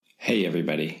Hey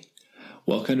everybody,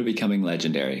 welcome to Becoming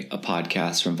Legendary, a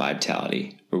podcast from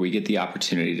Vitality, where we get the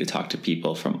opportunity to talk to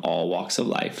people from all walks of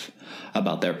life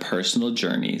about their personal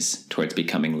journeys towards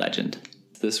becoming legend.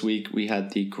 This week we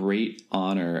had the great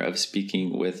honor of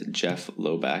speaking with Jeff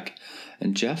Loback,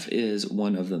 and Jeff is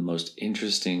one of the most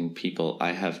interesting people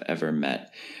I have ever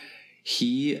met.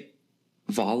 He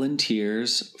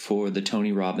volunteers for the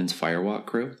Tony Robbins Firewalk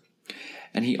crew,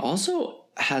 and he also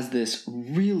has this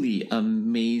really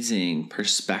amazing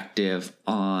perspective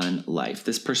on life.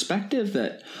 This perspective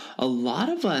that a lot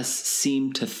of us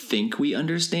seem to think we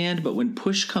understand, but when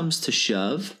push comes to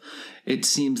shove, it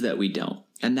seems that we don't.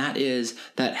 And that is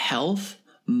that health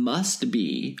must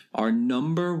be our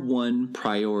number one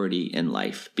priority in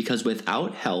life, because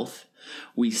without health,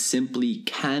 we simply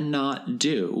cannot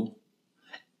do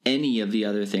any of the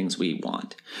other things we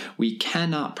want. We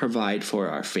cannot provide for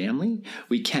our family.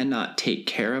 We cannot take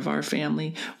care of our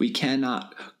family. We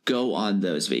cannot go on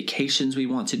those vacations we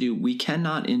want to do. We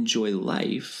cannot enjoy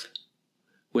life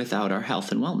without our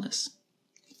health and wellness.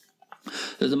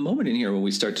 There's a moment in here when we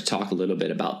start to talk a little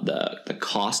bit about the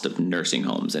cost of nursing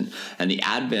homes and the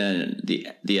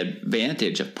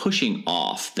advantage of pushing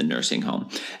off the nursing home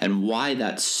and why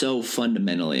that's so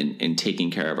fundamental in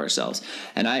taking care of ourselves.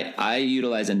 And I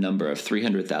utilize a number of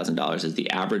 $300,000 as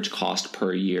the average cost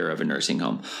per year of a nursing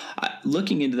home.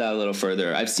 Looking into that a little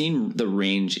further, I've seen the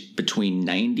range between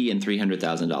 $90,000 and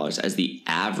 $300,000 as the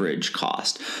average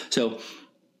cost. So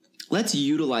let's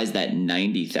utilize that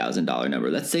 $90,000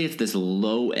 number. Let's say it's this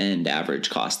low-end average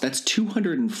cost. That's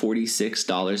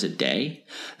 $246 a day.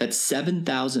 That's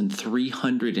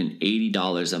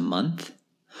 $7,380 a month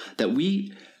that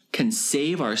we can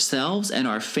save ourselves and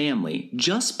our family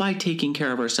just by taking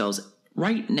care of ourselves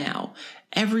right now.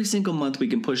 Every single month we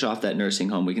can push off that nursing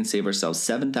home. We can save ourselves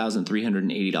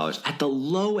 $7,380 at the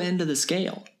low end of the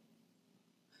scale.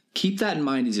 Keep that in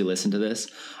mind as you listen to this.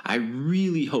 I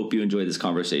really hope you enjoy this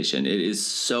conversation. It is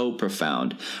so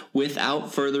profound.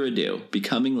 Without further ado,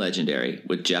 Becoming Legendary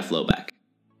with Jeff Loback.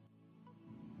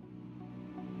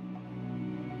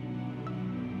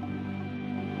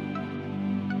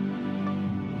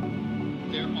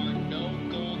 There are no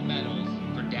gold medals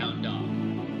for Down Dog.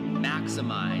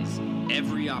 Maximize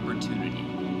every opportunity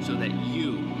so that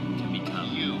you can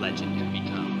become legendary.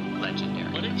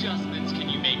 Legendary. What adjustments can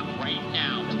you make right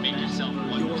now to make yourself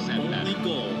 1% better? Your only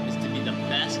goal is to be the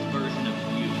best version of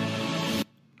you.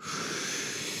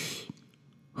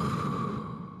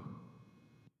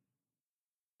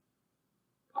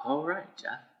 All right,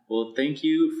 Jeff. Well, thank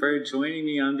you for joining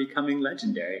me on Becoming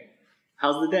Legendary.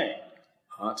 How's the day?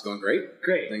 It's going great.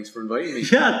 Great. Thanks for inviting me.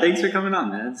 Yeah, thanks for coming on,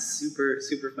 man. It's super,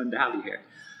 super fun to have you here.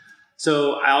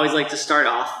 So I always like to start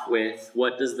off with,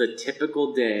 what does the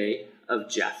typical day of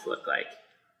Jeff look like?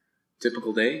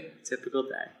 Typical day? Typical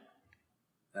day.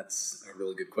 That's a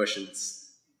really good question.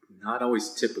 It's not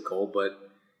always typical, but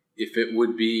if it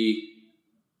would be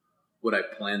what I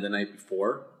planned the night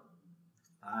before,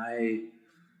 I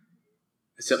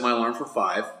set my alarm for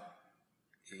 5,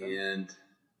 and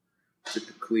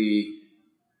typically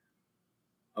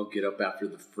I'll get up after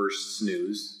the first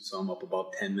snooze, so I'm up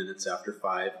about 10 minutes after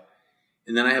 5,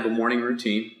 and then I have a morning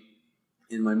routine,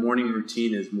 and my morning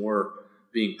routine is more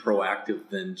being proactive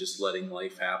than just letting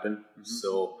life happen. Mm-hmm.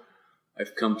 So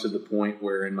I've come to the point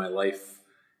where in my life,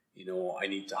 I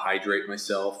need to hydrate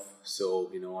myself. So,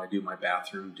 I do my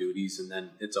bathroom duties, and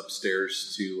then it's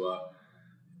upstairs to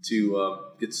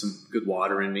get some good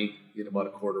water in me, get about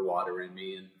a quarter water in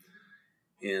me.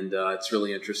 And it's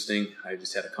really interesting. I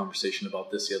just had a conversation about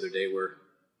this the other day where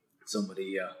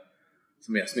somebody asked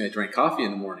me, I drank coffee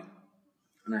in the morning.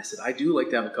 And I said, I do like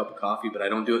to have a cup of coffee, but I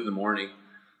don't do it in the morning.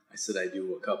 I said, I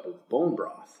do a cup of bone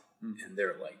broth. And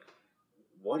they're like,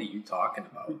 what are you talking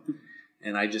about?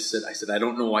 And I said, I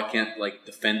don't know. I can't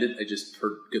defend it. I just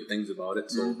heard good things about it.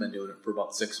 So I've been doing it for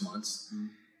about 6 months.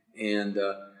 And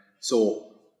so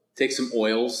take some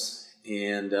oils,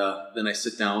 and then I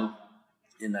sit down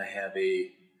and I have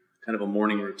a kind of a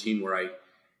morning routine where I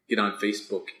get on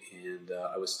Facebook, and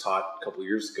I was taught a couple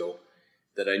years ago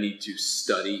that I need to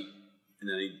study and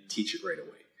then I need to teach it right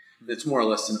away. It's more or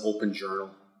less an open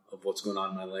journal of what's going on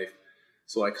in my life.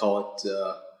 So I call it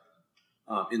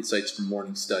Insights from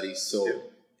Morning Studies. So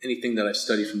anything that I've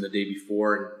studied from the day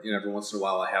before, and every once in a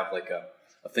while I have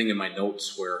a thing in my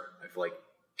notes where I've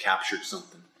captured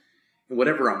something. And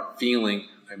whatever I'm feeling,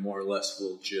 I more or less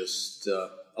will just,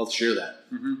 I'll share that.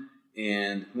 Mm-hmm.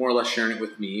 And more or less sharing it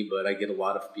with me, but I get a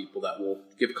lot of people that will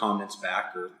give comments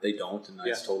back, or they don't, and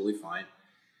that's totally fine.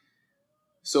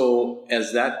 So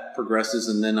as that progresses,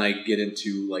 and then I get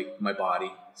into my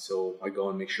body, so I go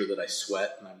and make sure that I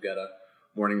sweat, and I've got a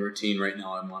morning routine right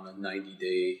now. I'm on a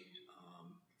 90-day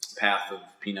path of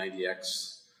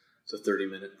P90X. It's a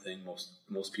 30-minute thing.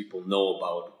 Most people know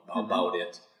about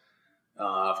it.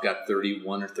 I've got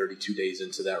 31 or 32 days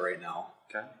into that right now.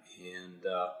 Okay.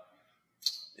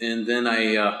 And then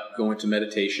I go into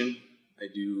meditation. I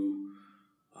do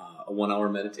a 1-hour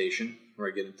meditation where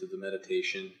I get into the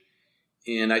meditation.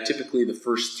 And I typically, the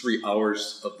first 3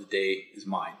 hours of the day is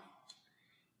mine.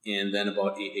 And then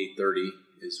about 8:30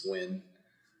 is when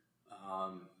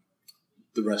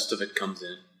the rest of it comes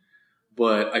in.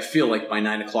 But I feel like by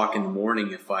 9 o'clock in the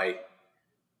morning, if I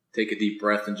take a deep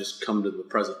breath and just come to the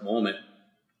present moment,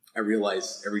 I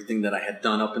realize everything that I had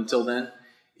done up until then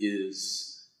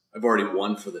is I've already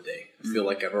won for the day. I feel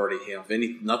like I've already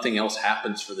nothing else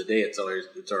happens for the day. It's already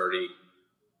a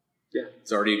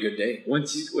good day. When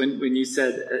you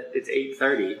said it's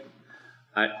 8:30,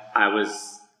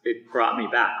 it brought me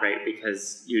back, right?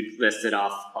 Because you listed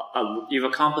off you've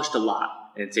accomplished a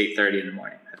lot. And it's 8:30 in the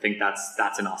morning. I think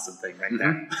that's an awesome thing right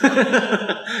there.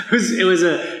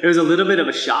 It was a little bit of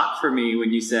a shock for me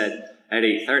when you said at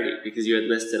 8:30 because you had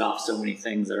listed off so many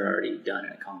things that are already done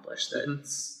and accomplished. That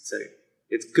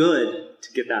it's good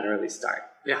to get that early start.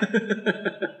 Yeah,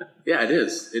 yeah, it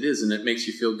is, and it makes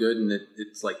you feel good, and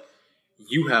it's like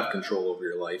you have control over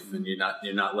your life, and you're not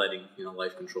letting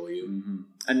life control you. Mm-hmm.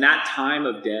 And that time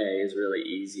of day is really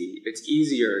easy. It's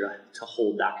easier to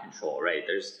hold that control, right?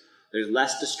 There's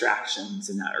less distractions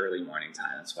in that early morning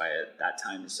time. That's why that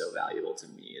time is so valuable to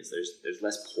me. Is there's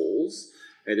less pulls,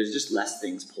 right? There's just less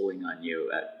things pulling on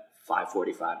you at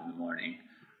 5:45 in the morning.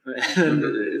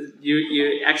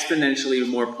 you exponentially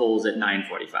more pulls at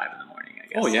 9:45 in the morning. I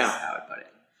guess. Oh yeah, is how I would put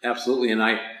it. Absolutely, and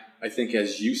I think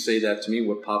as you say that to me,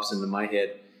 what pops into my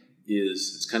head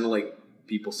is it's kind of like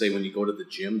people say when you go to the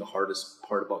gym, the hardest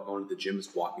part about going to the gym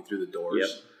is walking through the doors. Yep.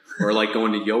 Or like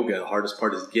going to yoga, the hardest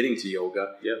part is getting to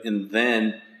yoga. Yep. And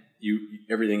then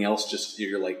everything else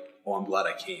you're like, oh, I'm glad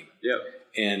I came. Yep.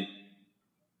 And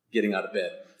getting out of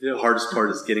bed. Yep. The hardest part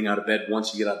is getting out of bed.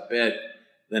 Once you get out of bed,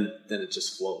 then it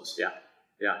just flows. Yeah.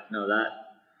 Yeah. No, that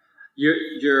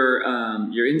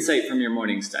your insight from your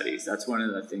morning studies, that's one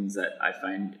of the things that I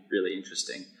find really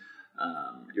interesting.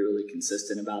 You're really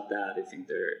consistent about that. I think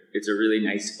it's a really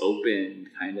nice open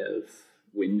kind of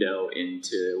window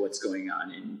into what's going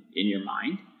on in your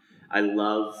mind. I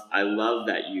love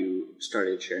that you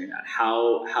started sharing that.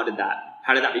 How did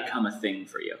that become a thing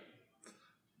for you?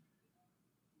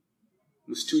 It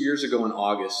was 2 years ago in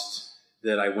August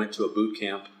that I went to a boot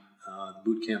camp. The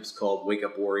boot camp's called Wake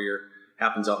Up Warrior.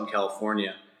 Happens out in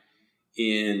California.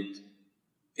 And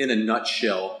in a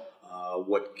nutshell,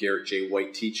 what Garrett J.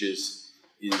 White teaches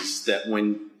is that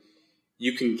when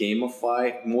you can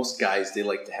gamify, most guys, they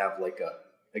like to have like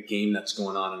a game that's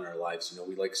going on in our lives.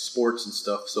 We like sports and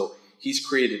stuff. So he's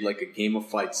created like a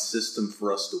gamified system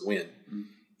for us to win. Mm-hmm.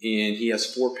 And he has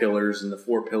 4 pillars, and the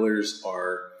 4 pillars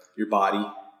are your body,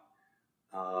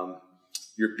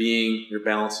 your being, your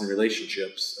balance and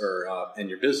relationships, and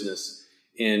your business.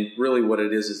 And really what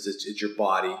it is it's your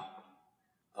body.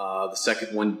 The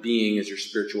second one, being, is your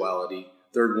spirituality.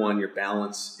 Third one, your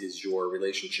balance, is your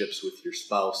relationships with your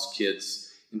spouse,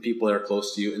 kids, and people that are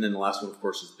close to you. And then the last one, of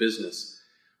course, is business.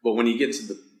 But when you get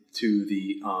to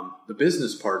the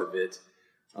business part of it,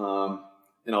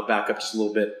 and I'll back up just a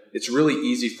little bit, it's really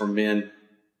easy for men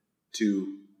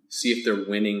to see if they're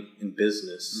winning in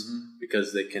business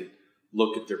because they can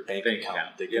look at their bank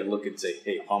account. They can look and say,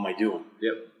 hey, how am I doing?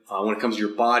 Yep. When it comes to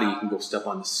your body, you can go step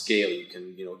on the scale. You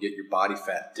can, get your body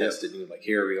fat tested. And you're like,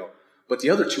 here we go. But the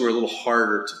other two are a little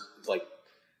harder to like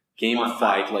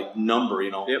gamify, like number,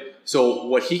 Yep. So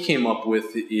what he came up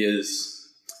with is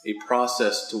a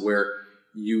process to where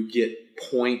you get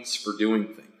points for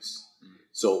doing things.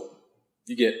 So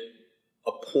you get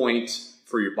a point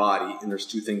for your body, and there's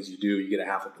 2 things you do. You get a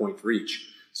half a point for each.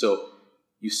 So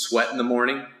you sweat in the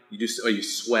morning. You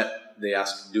sweat. They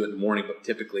ask to do it in the morning, but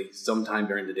typically sometime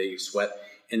during the day you sweat,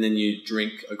 and then you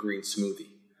drink a green smoothie.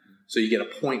 So you get a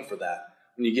point for that.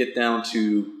 When you get down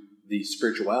to the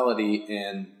spirituality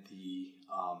and the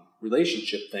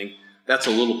relationship thing, that's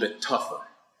a little bit tougher.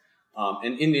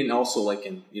 And also like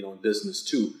in business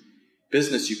too.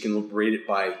 Business, you can rate it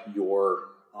by your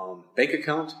bank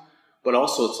account, but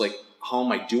also it's like, how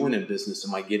am I doing in business?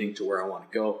 Am I getting to where I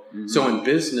want to go? Mm-hmm. So in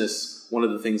business, one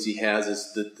of the things he has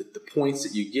is the points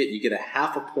that you get a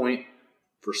half a point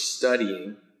for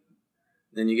studying,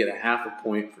 then you get a half a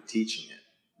point for teaching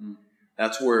it. Mm.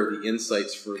 That's where the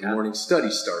insights for the morning study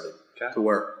started, to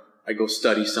where I go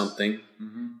study something,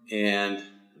 and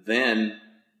then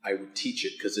I would teach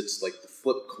it, because it's like the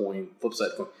flip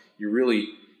side of the coin. You really,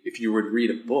 if you would read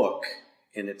a book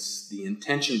and it's the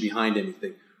intention behind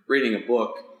anything. Reading a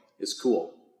book is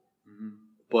cool,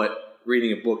 but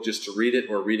reading a book just to read it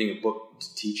or reading a book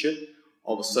to teach it,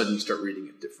 all of a sudden you start reading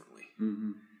it differently.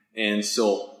 And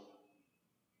so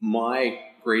my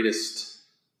greatest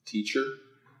teacher,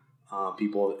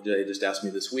 people they just asked me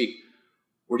this week,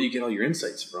 where do you get all your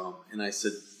insights from? And I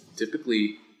said,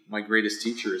 typically my greatest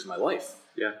teacher is my life.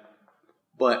 Yeah.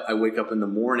 But I wake up in the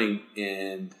morning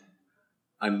and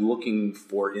I'm looking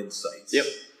for insights. Yep.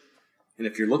 And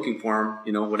if you're looking for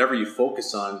them, whatever you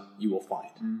focus on, you will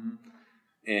find.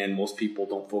 And most people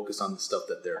don't focus on the stuff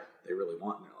that they really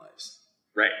want in their lives.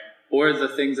 Right. Or the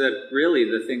things that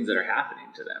are happening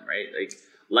to them, right? Like,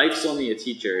 life's only a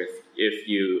teacher if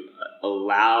you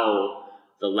allow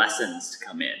the lessons to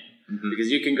come in. Because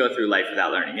you can go through life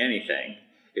without learning anything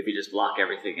if you just block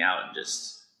everything out and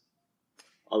just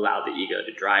allow the ego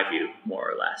to drive you, more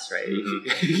or less, right?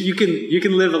 You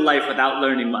can live a life without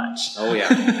learning much. Oh yeah,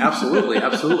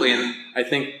 absolutely. And I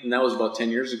think that was about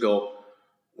 10 years ago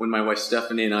when my wife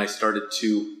Stephanie and I started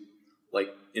to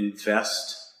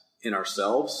invest in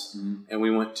ourselves, and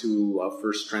we went to a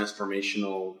first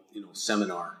transformational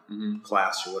seminar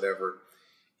class or whatever.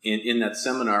 And in that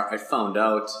seminar, I found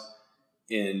out,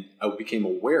 and I became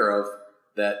aware of,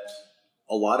 that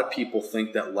a lot of people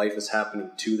think that life is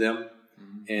happening to them.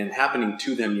 And happening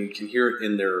to them, you can hear it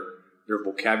in their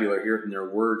vocabulary, hear it in their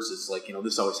words. It's like,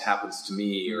 this always happens to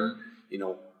me, or,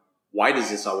 why does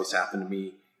this always happen to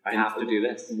me? I have to do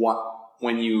this.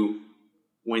 When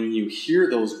you hear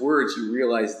those words, you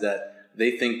realize that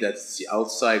they think that's the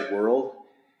outside world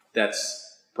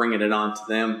that's bringing it on to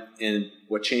them. And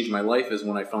what changed my life is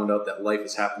when I found out that life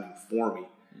is happening for me.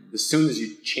 As soon as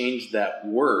you change that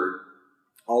word,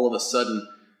 all of a sudden,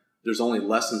 there's only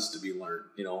lessons to be learned.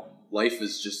 Life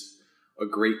is just a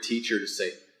great teacher to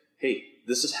say, hey,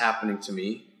 this is happening to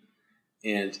me,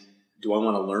 and do I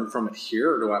want to learn from it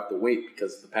here, or do I have to wait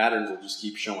because the patterns will just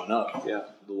keep showing up? Yeah,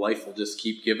 the life will just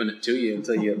keep giving it to you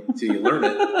until you learn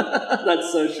it.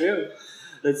 That's so true.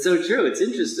 It's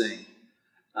interesting.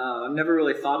 I've never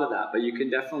really thought of that, but you can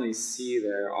definitely see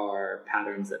there are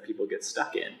patterns that people get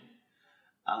stuck in,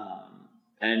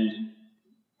 and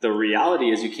the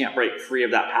reality is you can't break free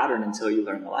of that pattern until you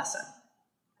learn the lesson.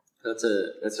 That's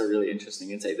a really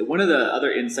interesting insight. One of the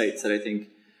other insights that I think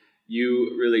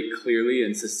you really clearly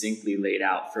and succinctly laid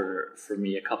out for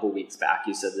me a couple weeks back,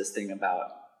 you said this thing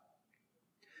about,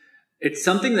 it's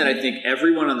something that I think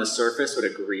everyone on the surface would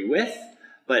agree with,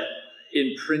 but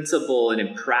in principle and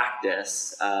in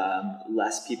practice,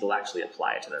 less people actually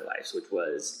apply it to their lives, which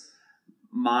was,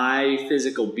 my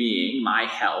physical being, my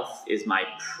health, is my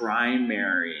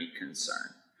primary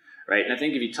concern, right? And I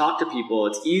think if you talk to people,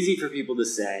 it's easy for people to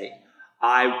say,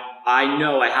 I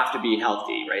know I have to be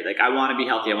healthy, right? Like, I want to be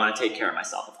healthy. I want to take care of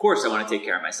myself. Of course I want to take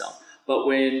care of myself. But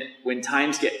when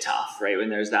times get tough, right? When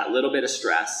there's that little bit of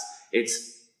stress,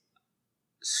 it's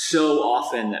so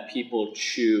often that people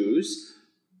choose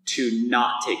to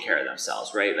not take care of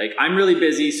themselves, right? Like, I'm really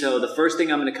busy, so the first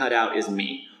thing I'm going to cut out is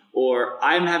me. Or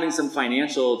I'm having some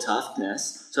financial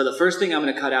toughness, so the first thing I'm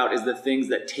going to cut out is the things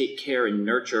that take care and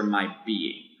nurture my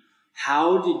being.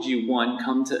 How did you,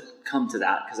 come to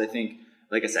that? Because I think,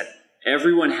 like I said,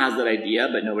 everyone has that idea,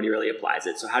 but nobody really applies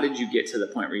it. So how did you get to the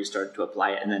point where you started to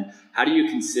apply it? And then how do you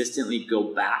consistently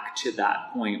go back to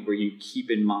that point where you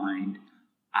keep in mind,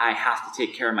 I have to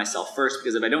take care of myself first,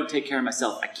 because if I don't take care of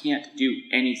myself, I can't do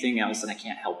anything else and I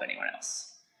can't help anyone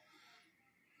else?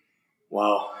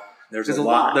 Wow. There's a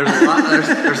lot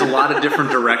of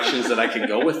different directions that I could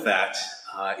go with that.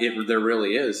 There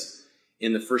really is.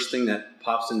 And the first thing that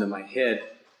pops into my head,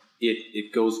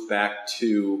 it goes back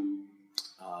to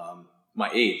my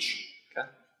age. Okay.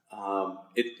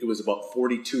 It was about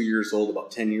 42 years old,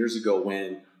 about 10 years ago,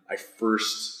 when I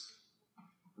first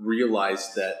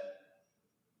realized that,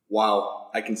 wow,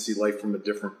 I can see life from a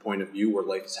different point of view, where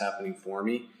life is happening for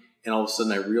me. And all of a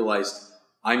sudden I realized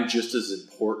I'm just as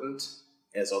important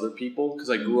as other people, because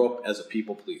I grew up as a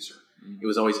people pleaser. It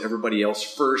was always everybody else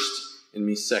first and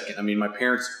me second. I mean, my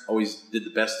parents always did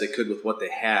the best they could with what they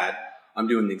had. I'm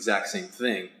doing the exact same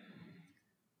thing.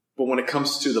 But when it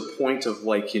comes to the point of,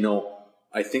 I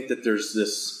think that there's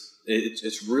this,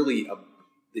 it's really,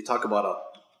 they talk about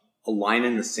a line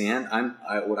in the sand.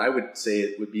 What I would say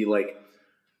it would be like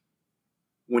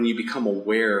when you become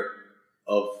aware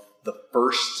of the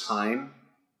first time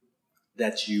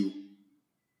that you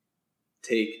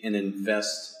take and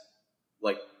invest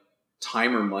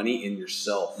time or money in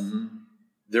yourself.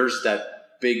 There's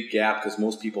that big gap, because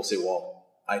most people say, well,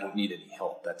 I don't need any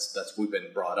help. That's we've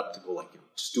been brought up to go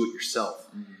just do it yourself.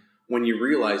 When you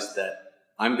realize that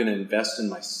I'm going to invest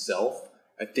in myself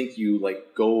I think you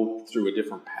like go through a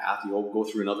different path. You go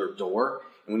through another door.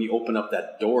 And when you open up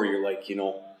that door, you're like,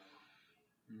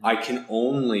 I can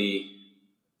only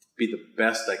be the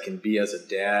best I can be as a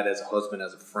dad, as a husband,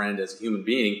 as a friend, as a human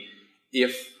being,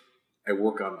 if I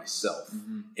work on myself.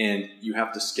 And you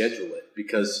have to schedule it,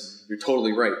 because you're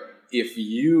totally right. If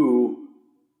you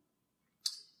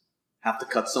have to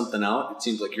cut something out, it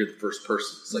seems like you're the first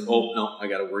person. It's like, oh, no, I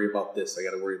got to worry about this. I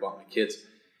got to worry about my kids.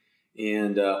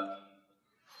 And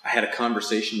I had a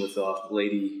conversation with a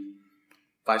lady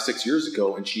 5-6 years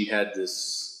ago, and she had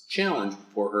this challenge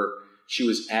before her. She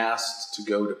was asked to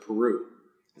go to Peru.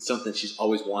 It's something she's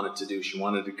always wanted to do. She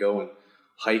wanted to go and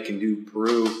hike and do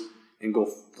Peru and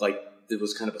go, like, it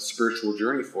was kind of a spiritual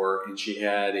journey for her. And she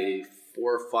had a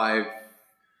 4 or 5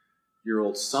 year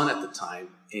old son at the time.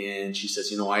 And she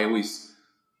says, I always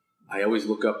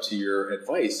look up to your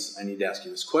advice. I need to ask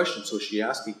you this question. So she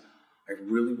asked me, I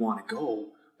really want to go,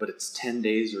 but it's 10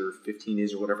 days or 15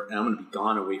 days or whatever, and I'm going to be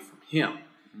gone away from him.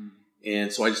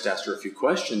 And so I just asked her a few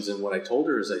questions. And what I told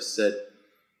her is I said,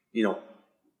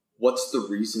 what's the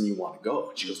reason you want to go?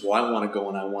 And she goes, well, I want to go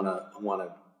and I want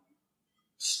to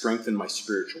strengthen my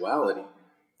spirituality.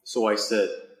 So I said,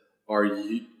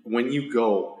 when you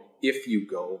go, if you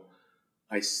go,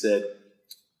 I said,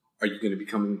 are you going to be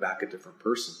coming back a different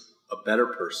person, a better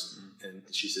person? And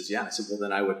she says, yeah. And I said, well,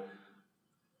 then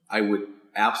I would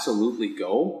absolutely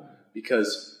go,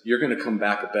 because you're going to come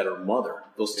back a better mother.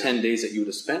 Those 10 days that you would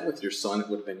have spent with your son, it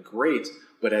would have been great.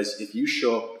 But if you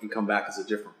show up and come back as a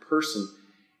different person,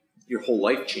 your whole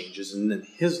life changes, and then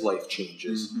his life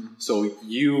changes. So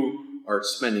you are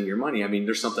spending your money. I mean,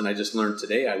 there's something I just learned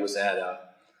today. I was at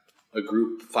a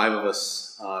group, 5 of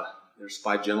us. There's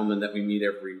 5 gentlemen that we meet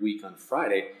every week on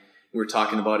Friday. We were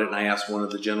talking about it, and I asked one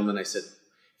of the gentlemen, I said,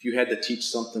 if you had to teach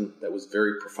something that was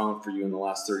very profound for you in the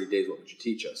last 30 days, what would you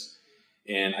teach us?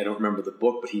 And I don't remember the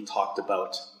book, but he talked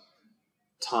about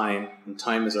time, and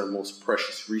time is our most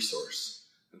precious resource.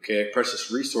 Okay,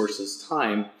 precious resource is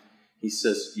time. He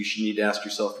says you should need to ask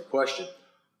yourself your question.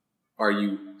 Are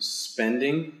you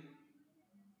spending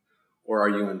or are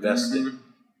you investing?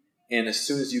 And as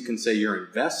soon as you can say you're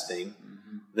investing,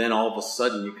 then all of a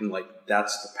sudden you can,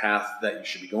 that's the path that you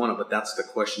should be going on, but that's the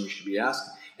question you should be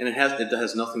asking. And it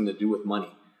has nothing to do with money.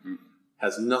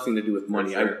 Has nothing to do with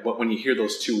money. Sure. But when you hear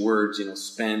those 2 words,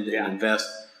 spend and invest,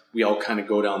 we all kind of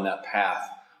go down that path.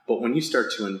 But when you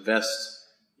start to invest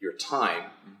your time,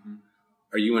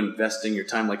 are you investing your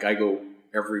time? Like I go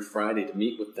every Friday to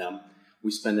meet with them.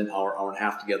 We spend an hour and a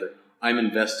half together. I'm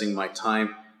investing my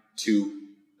time to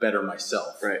better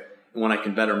myself. Right. And when I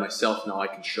can better myself, now I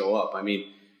can show up. I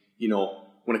mean,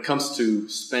 when it comes to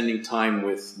spending time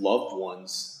with loved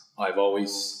ones, I've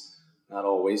always, not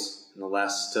always, in the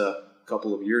last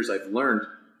couple of years, I've learned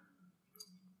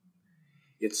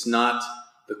it's not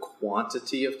the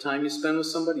quantity of time you spend with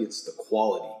somebody, it's the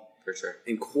quality. For sure.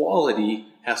 And quality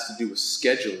has to do with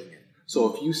scheduling it.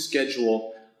 So if you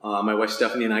schedule, my wife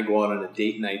Stephanie and I go out on a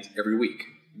date night every week.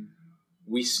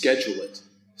 We schedule it.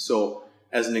 So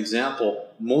as an example,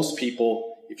 most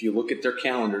people, if you look at their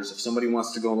calendars, if somebody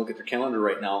wants to go and look at their calendar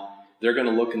right now, they're going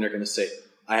to look and they're going to say,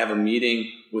 I have a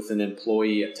meeting with an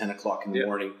employee at 10 o'clock in the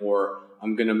morning, or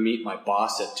I'm going to meet my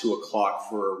boss at 2 o'clock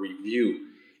for a review.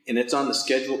 And it's on the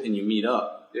schedule and you meet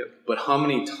up. But how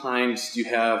many times do you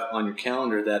have on your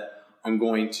calendar that I'm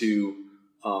going to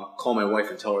call my wife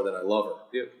and tell her that I love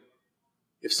her?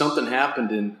 If something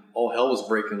happened and all hell was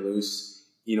breaking loose,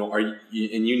 and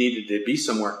you needed to be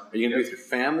somewhere, are you going to be with your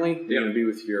family? You're going to be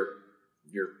with your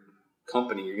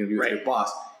company. You're going to be with your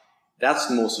boss. That's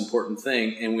the most important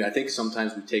thing, and I think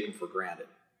sometimes we take them for granted.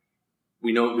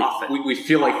 We know we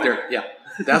feel like they're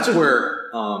That's where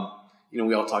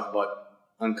we all talk about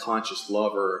unconscious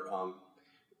love or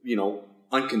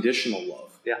unconditional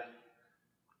love.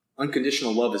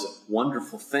 Unconditional love is a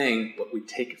wonderful thing, but we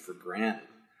take it for granted.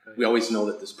 We always know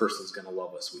that this person's going to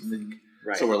love us. We think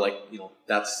so. We're like,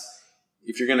 that's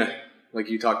if you're going to, like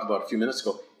you talked about a few minutes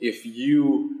ago. If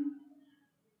you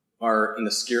are in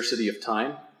the scarcity of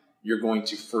time, you're going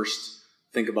to first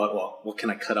think about, well, what can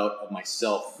I cut out of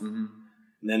myself? And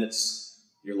then it's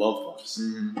your loved ones.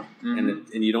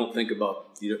 And you don't think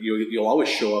about, you'll always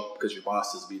show up because your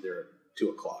bosses be there at 2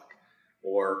 o'clock,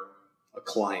 or a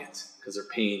client because they're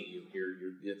paying you.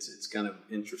 It's kind of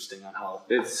interesting on how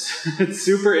it's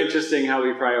super interesting how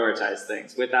we prioritize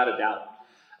things, without a doubt.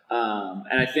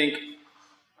 And I think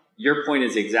your point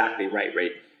is exactly right.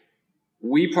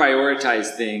 We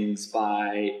prioritize things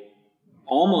by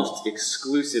almost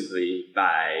exclusively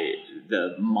by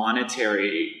the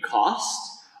monetary cost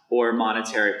or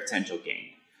monetary potential gain,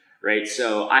 right?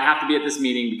 So I have to be at this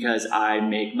meeting because I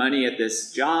make money at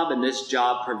this job and this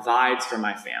job provides for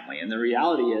my family. And the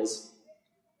reality is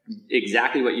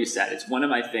exactly what you said. It's one of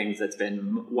my things that's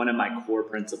been one of my core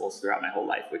principles throughout my whole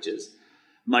life, which is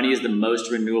money is the most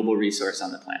renewable resource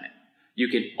on the planet. You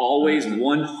can always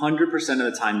 100%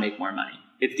 of the time make more money.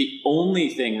 It's the only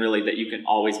thing really that you can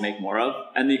always make more of.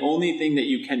 And the only thing that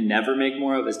you can never make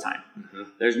more of is time.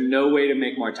 There's no way to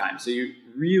make more time. So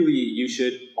you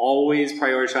should always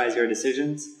prioritize your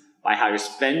decisions by how you're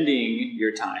spending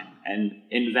your time, and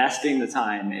investing the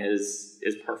time is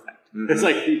perfect. It's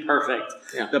like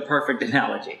the perfect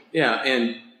analogy. Yeah.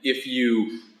 And if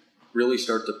you really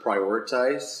start to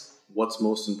prioritize what's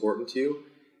most important to you,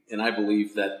 and I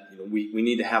believe that we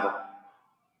need to have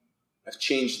I've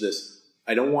changed this.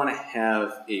 I don't want to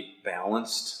have a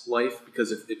balanced life,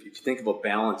 because if you think of a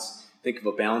balance, think of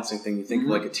a balancing thing, you think of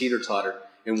like a teeter-totter,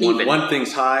 and one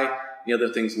thing's high, the other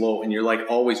thing's low, and you're like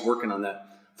always working on that.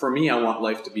 For me, I want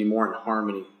life to be more in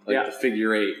harmony, like the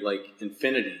figure eight, like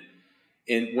infinity.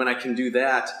 And when I can do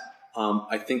that,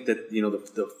 I think that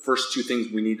the first two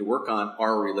things we need to work on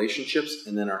are our relationships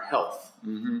and then our health.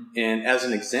 And as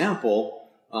an example,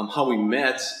 how we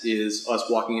met is us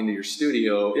walking into your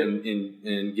studio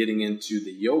and getting into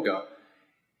the yoga.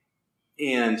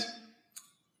 And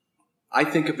I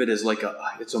think of it as like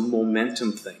it's a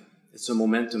momentum thing. It's a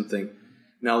momentum thing.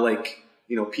 Now, like,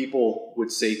 people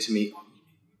would say to me,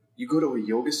 you go to a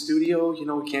yoga studio,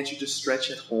 can't you just stretch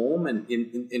at home?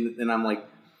 And I'm like,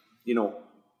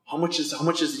 how much is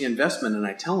the investment? And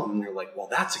I tell them, and they're like, well,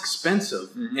 that's expensive.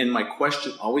 And my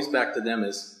question always back to them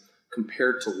is,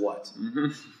 compared to what?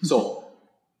 So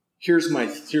here's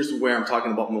where I'm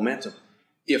talking about momentum.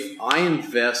 If I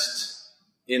invest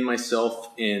in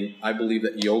myself, and I believe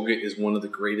that yoga is one of the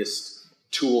greatest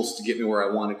tools to get me where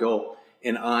I want to go,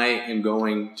 and I am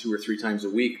going 2 or 3 times a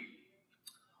week,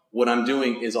 what I'm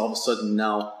doing is all of a sudden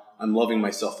now I'm loving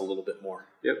myself a little bit more.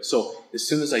 So as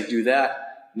soon as I do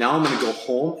that, now I'm going to go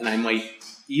home and I might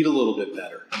eat a little bit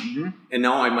better. And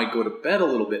now I might go to bed a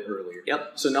little bit earlier.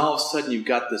 So now all of a sudden you've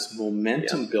got this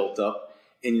momentum built up,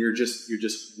 and you're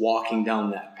just walking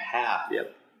down that path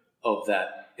of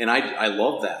that. And I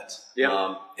love that.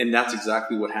 And that's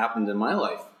exactly what happened in my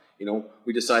life.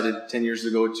 We decided 10 years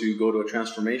ago to go to a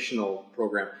transformational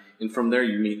program. And from there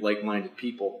you meet like-minded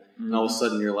people. And all of a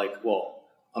sudden you're like, well,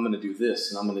 I'm going to do this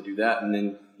and I'm going to do that. And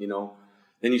then,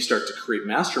 then you start to create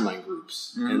mastermind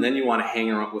groups. And then you want to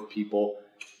hang around with people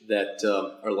that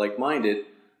are like-minded.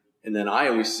 And then I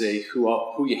always say,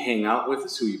 who you hang out with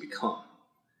is who you become.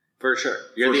 For sure.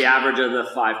 You're the average of the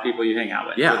 5 people you hang out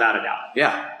with, without a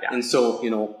doubt. And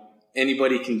so,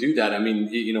 anybody can do that. I mean,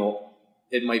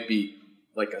 it might be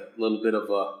like a little bit of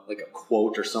a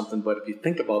quote or something, but if you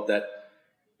think about that,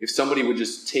 if somebody would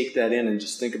just take that in and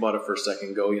just think about it for a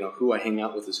second, go, who I hang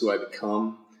out with is who I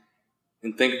become,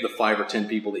 and think of the 5 or 10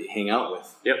 people that you hang out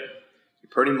with. You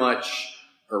pretty much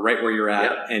are right where you're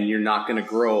at, and you're not going to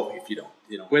grow if you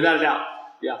don't. Without a doubt.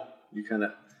 You kind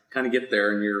of get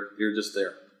there, and you're just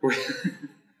there.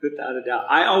 Without a doubt.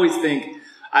 I always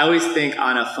think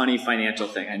on a funny financial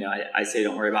thing. I know I say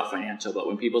don't worry about financial, but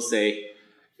when people say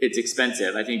it's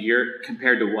expensive, I think you're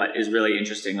compared to what is really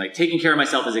interesting. Like, taking care of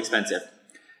myself is expensive.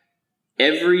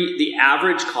 The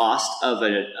average cost of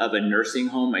a nursing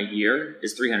home a year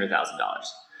is $300,000.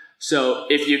 So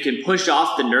if you can push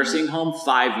off the nursing home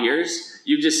 5 years,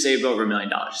 you've just saved over $1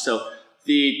 million. So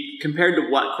compared to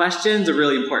what question's a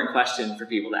really important question for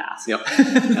people to ask.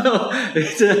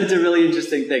 It's a really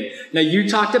interesting thing. Now, you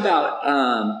talked about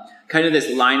kind of this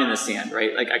line in the sand,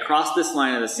 right? Like, I crossed this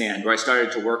line in the sand where I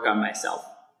started to work on myself.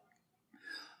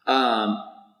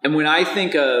 And when I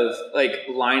think of like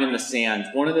line in the sand,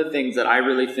 one of the things that I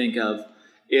really think of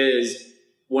is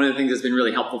one of the things that's been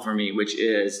really helpful for me, which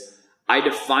is I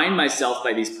define myself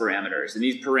by these parameters, and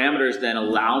these parameters then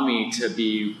allow me to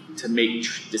make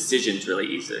decisions really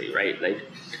easily, right? Like,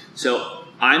 so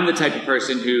I'm the type of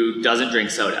person who doesn't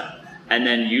drink soda, and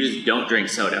then you just don't drink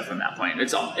soda from that point.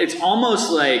 It's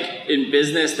almost like in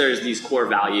business, there's these core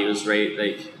values, right?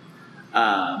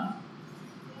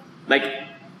 Like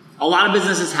a lot of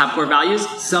businesses have core values.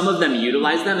 Some of them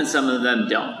utilize them and some of them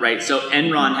don't, right? So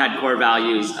Enron had core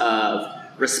values of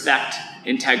respect,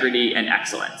 integrity, and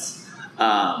excellence.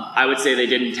 I would say they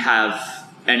didn't have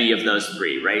any of those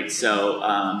 3, right?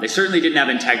 So they certainly didn't have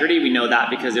integrity. We know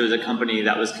that because it was a company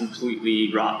that was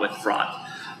completely wrought with fraud.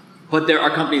 But there are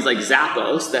companies like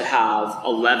Zappos that have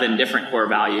 11 different core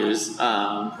values,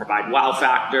 provide wow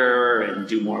factor and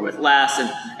do more with less.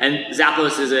 And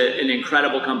Zappos is an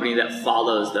incredible company that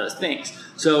follows those things.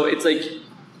 So it's like,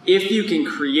 if you can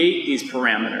create these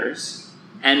parameters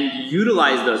and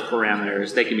utilize those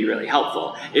parameters, they can be really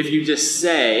helpful. If you just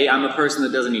say, I'm a person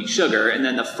that doesn't eat sugar, and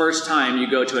then the first time you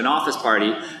go to an office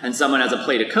party and someone has a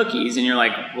plate of cookies and you're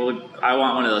like, well, I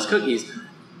want one of those cookies,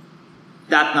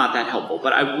 that's not that helpful.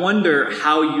 But I wonder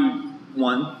how you,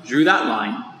 one, drew that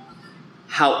line,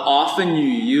 how often you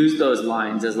use those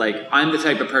lines as like, I'm the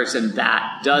type of person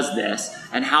that does this,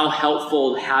 and how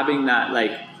helpful having that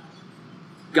like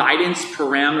guidance,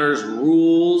 parameters,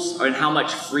 rules, and how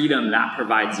much freedom that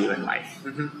provides you in life.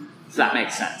 Mm-hmm. Does that make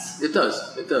sense? It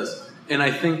does. And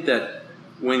I think that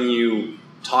when you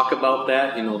talk about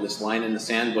that, this line in the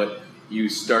sand, but you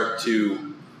start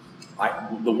to,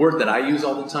 the word that I use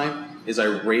all the time is I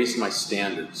raise my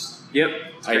standards. Yep.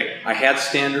 I had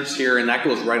standards here, and that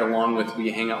goes right along with we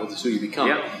hang out with us who you become.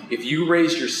 Yep. If you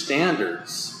raise your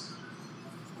standards,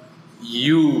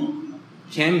 you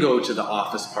can go to the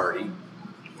office party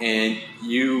and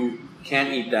you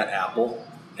can eat that apple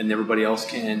and everybody else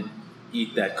can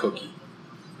eat that cookie.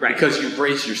 Right. Because you've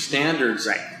raised your standards.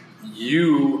 Right.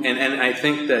 And I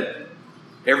think that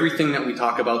everything that we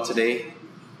talk about today,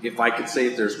 if I could say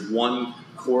if there's one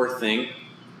core thing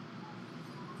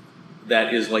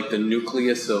that is like the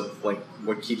nucleus of like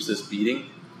what keeps us beating,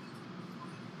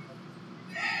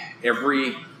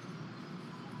 every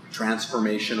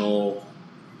transformational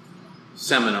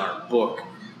seminar, book,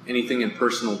 anything in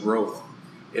personal growth,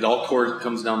 it all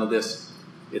comes down to this.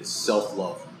 It's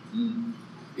self-love. Mm-hmm.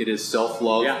 It is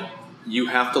self-love. Yeah. You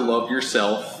have to love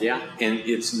yourself. Yeah. And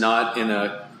it's not in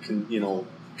a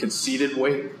conceited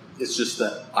way. It's just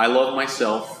that I love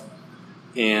myself,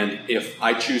 and if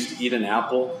I choose to eat an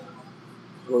apple,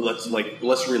 or let's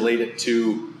relate it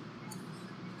to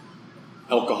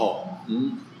alcohol.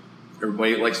 Mm-hmm.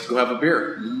 Everybody likes to go have a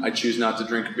beer. Mm-hmm. I choose not to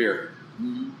drink a beer.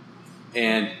 Mm-hmm.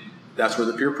 And that's where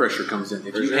the peer pressure comes in.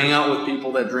 If For you sure. hang out with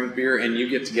people that drink beer and you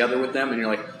get together with them and you're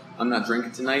like, I'm not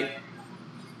drinking tonight,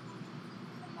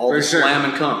 all For the sure.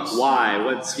 slamming comes. Why?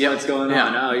 What's going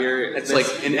on? Oh, It's like,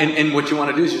 and what you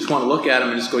want to do is you just want to look at them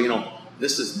and just go,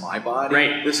 this is my body.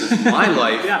 Right. This is my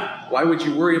life. Yeah. Why would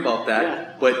you worry about that?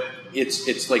 Yeah. But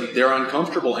it's like they're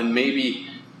uncomfortable, and maybe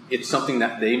it's something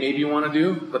that they maybe want to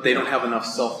do, but they don't have enough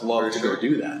self-love to go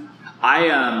do that.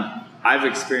 I've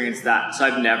experienced that. So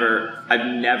I've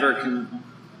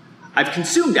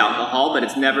consumed alcohol, but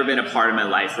it's never been a part of my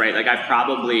life, right? Like I've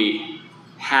probably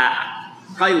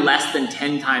less than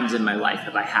 10 times in my life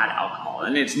have I had alcohol.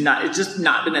 And it's just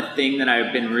not been a thing that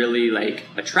I've been really like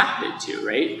attracted to,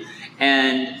 right?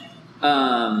 And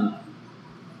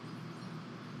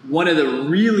one of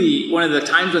the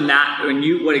times what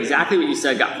you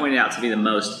said got pointed out to me the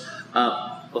most,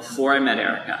 before I met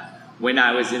Erica, when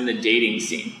I was in the dating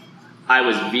scene. I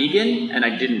was vegan and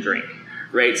I didn't drink,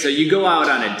 right? So you go out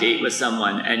on a date with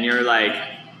someone and you're like,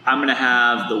 I'm going to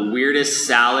have the weirdest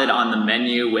salad on the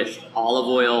menu with olive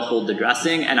oil, hold the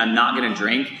dressing, and I'm not going to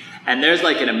drink. And there's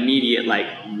like an immediate like,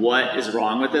 what is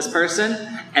wrong with this person?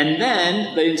 And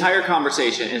then the entire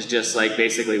conversation is just like,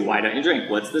 basically, why don't you drink?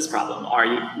 What's this problem?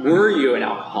 Were you an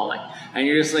alcoholic? And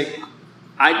you're just like,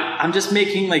 I'm just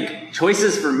making like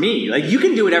choices for me. Like you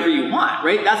can do whatever you want,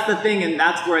 right? That's the thing. And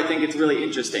that's where I think it's really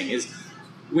interesting is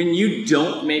when you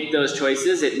don't make those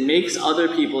choices, it makes other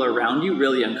people around you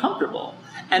really uncomfortable.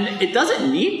 And it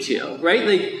doesn't need to, right?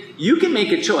 Like you can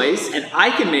make a choice and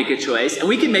I can make a choice and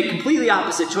we can make completely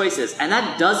opposite choices. And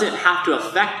that doesn't have to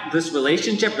affect this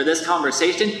relationship or this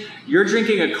conversation. You're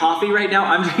drinking a coffee right now.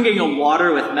 I'm drinking a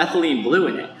water with methylene blue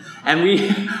in it. And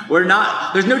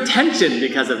there's no tension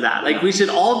because of that. Like we should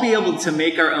all be able to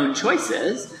make our own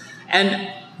choices. And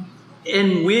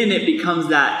when it becomes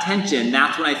that tension,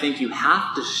 that's when I think you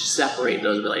have to separate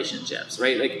those relationships,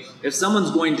 right? Like if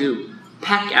someone's going to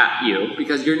peck at you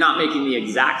because you're not making the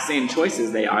exact same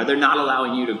choices they are, they're not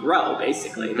allowing you to grow,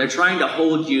 basically. They're trying to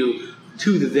hold you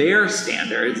to their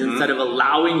standards instead of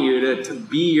allowing you to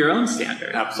be your own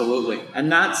standard. Absolutely.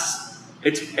 And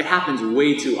it happens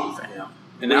way too often. Yeah.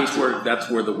 And that's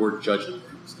where the word judgment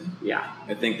comes in. Yeah.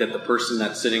 I think that the person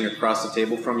that's sitting across the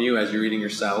table from you as you're eating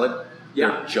your salad,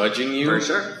 they're judging you. For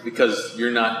sure. Because you're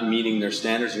not meeting their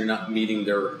standards, you're not meeting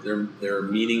their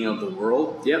meaning of the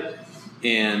world. Yep.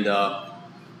 And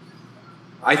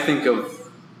I think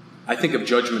of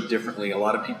judgment differently. A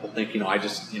lot of people think,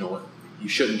 you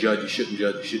shouldn't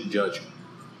judge.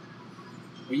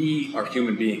 We are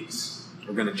human beings.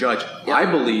 We're going to judge.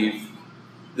 Yep.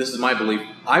 This is my belief,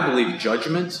 I believe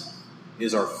judgment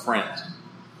is our friend.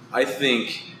 I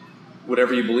think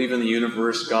whatever you believe in the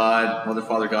universe, God, Mother,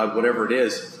 Father, God, whatever it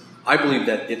is, I believe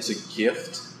that it's a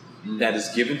gift that is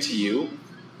given to you.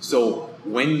 So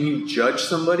when you judge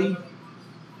somebody,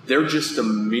 they're just a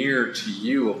mirror to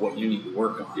you of what you need to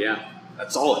work on. Yeah.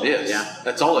 That's all it is. Yeah.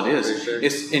 That's all it is. For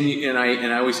sure.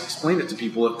 And I always explain it to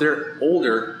people. If they're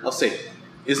older, I'll say,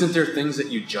 isn't there things that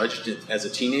you judged as a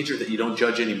teenager that you don't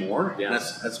judge anymore? Yeah.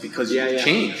 That's because you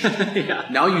changed. Yeah.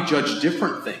 Now you judge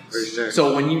different things. For sure.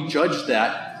 So when you judge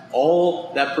that,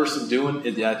 all that person doing,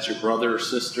 that's your brother or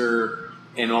sister,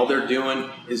 and all they're doing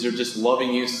is they're just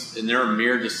loving you, and they're a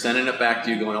mirror just sending it back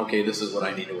to you going, okay, this is what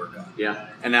I need to work on. Yeah.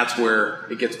 And that's where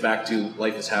it gets back to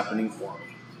life is happening for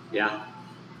me. Yeah.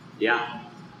 Yeah.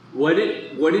 What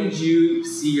did you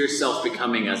see yourself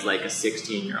becoming as like a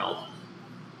 16-year-old?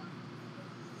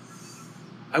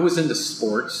 I was into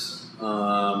sports.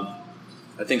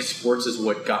 I think sports is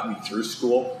what got me through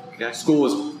school. Okay. School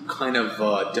was kind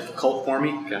of difficult for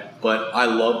me, Okay. but I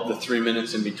loved the 3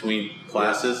 minutes in between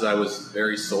classes. I was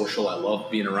very social. I loved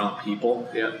being around people.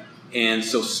 Yeah. And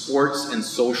so sports and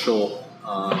social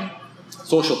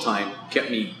time kept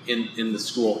me in the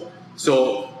school.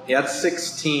 So at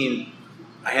 16,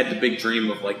 I had the big dream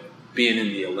of like being in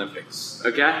the Olympics.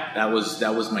 Okay. That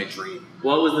was my dream.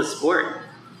 What was the sport?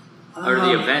 Or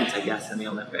the event, I guess, in the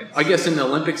Olympics? I guess in the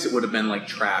Olympics it would have been like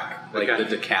track, like Okay.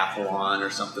 the decathlon or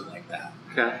something like that.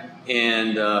 Okay.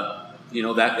 And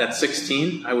that at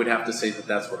 16, I would have to say that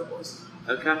that's what it was.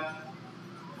 Okay.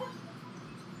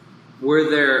 Were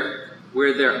there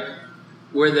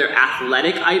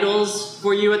athletic idols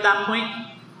for you at that point?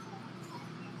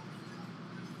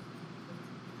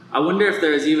 I wonder if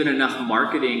there was even enough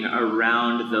marketing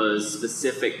around those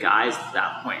specific guys at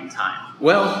that point in time.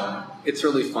 Well, it's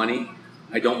really funny.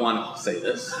 I don't want to say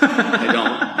this. I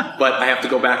don't. But I have to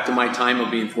go back to my time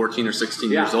of being 14 or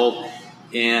 16 years old.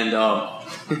 And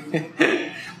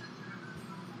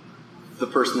the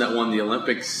person that won the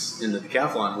Olympics in the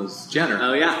decathlon was Jenner.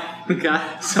 Oh, yeah. Okay.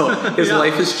 So his Yeah.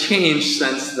 life has changed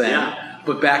since then. Yeah.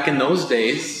 But back in those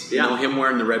days, Yeah. him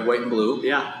wearing the red, white, and blue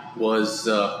Yeah. was,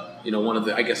 one of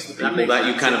the, I guess, the That people makes that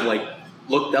you sense, kind yeah. of like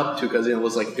looked up to because it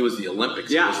was the Olympics.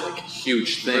 Yeah. It was like a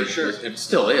huge thing. For sure. It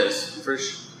still is. For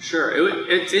sure.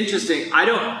 It's interesting. I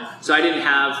didn't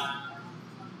have...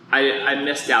 I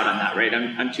missed out on that, right?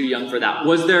 I'm too young for that.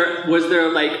 Was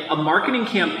there like a marketing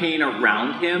campaign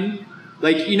around him?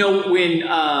 Like, when,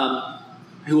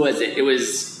 who was it? It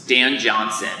was Dan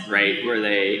Johnson, right? Where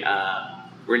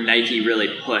Nike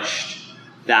really pushed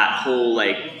that whole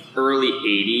like early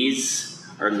 80s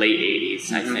or late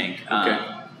 80s, I think. Okay.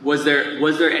 Was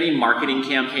there any marketing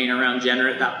campaign around Jenner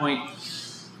at that point?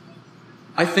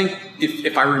 I think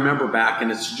if I remember back, and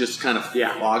it's just kind of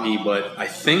foggy, but I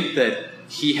think that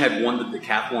he had won the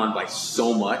decathlon by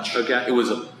so much. Okay. It was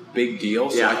a big deal.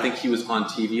 So I think he was on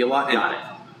TV a lot. Got it.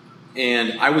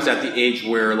 And I was at the age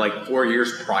where, like, 4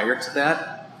 years prior to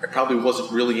that, I probably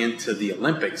wasn't really into the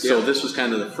Olympics. So this was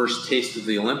kind of the first taste of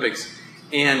the Olympics.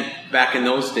 And back in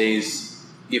those days,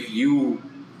 if you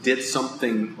did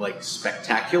something like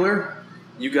spectacular,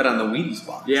 you got on the Wheaties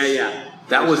box. Yeah.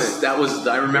 That was.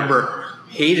 I remember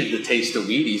hated the taste of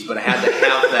Wheaties, but I had to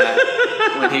have that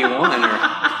when he won.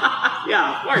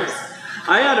 Yeah, of course.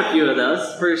 I had a few of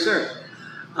those for sure.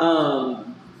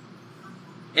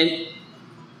 And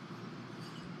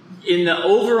in the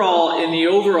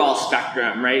overall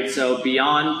spectrum, right? So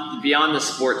beyond the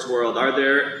sports world,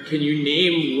 can you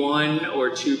name one or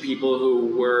two people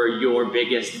who were your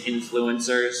biggest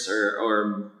influencers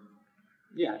or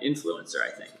influencer, I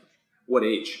think. What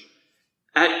age?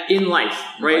 In life,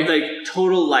 right? Life? Like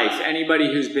total life. Anybody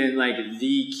who's been like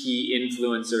the key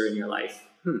influencer in your life.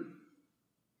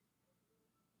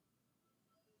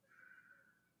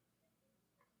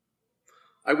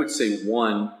 I would say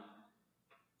one,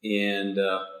 and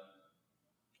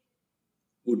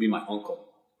would be my uncle.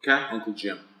 Okay. Uncle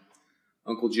Jim.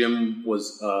 Uncle Jim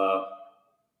was a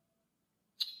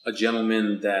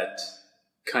gentleman that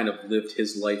kind of lived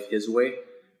his life his way.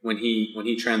 When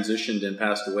he transitioned and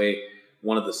passed away,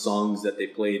 one of the songs that they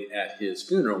played at his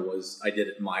funeral was "I Did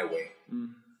It My Way"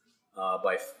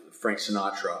 by Frank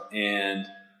Sinatra. And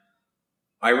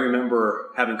I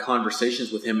remember having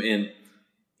conversations with him, and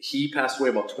he passed away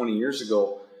about 20 years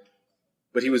ago,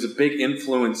 but he was a big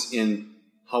influence in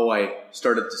how I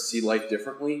started to see life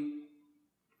differently.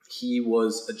 He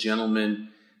was a gentleman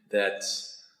that,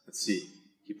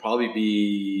 he'd probably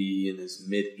be in his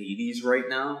mid-80s right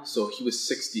now. So he was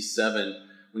 67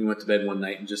 when he went to bed one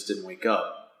night and just didn't wake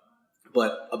up.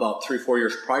 But about 3-4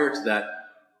 years prior to that,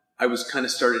 I was kind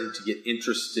of starting to get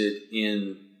interested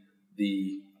in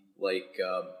the,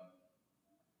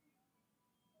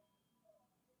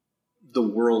 the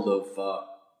world of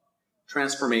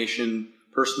transformation,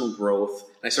 personal growth.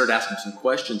 I started asking some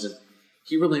questions, and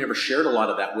he really never shared a lot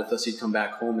of that with us. He'd come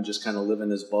back home and just kind of live in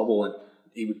his bubble, and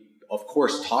he would, of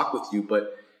course, talk with you,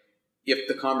 but if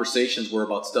the conversations were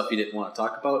about stuff he didn't want to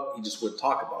talk about, he just wouldn't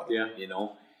talk about it. Yeah. You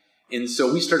know? And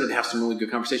so we started to have some really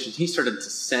good conversations. He started to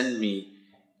send me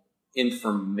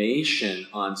information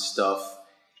on stuff.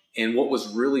 And what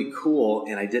was really cool,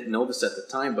 and I didn't know this at the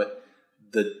time, but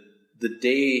the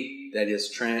day that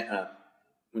is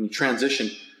when you transition,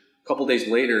 a couple days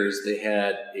later, is they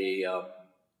had a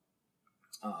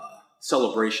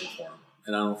celebration for him.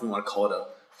 And I don't know if we want to call it a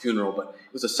funeral, but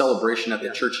it was a celebration at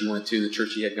the church he went to. The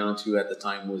church he had gone to at the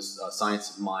time was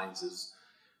Science of Minds, is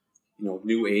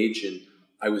New Age, and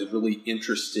I was really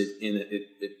interested in it.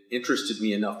 It interested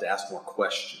me enough to ask more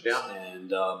questions. Yeah.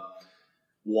 And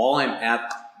while I'm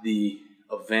at the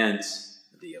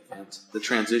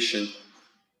transition,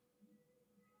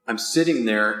 I'm sitting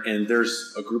there, and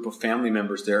there's a group of family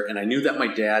members there, and I knew that my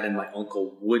dad and my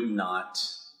uncle would not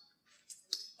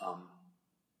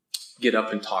get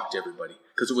up and talk to everybody,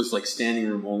 because it was like standing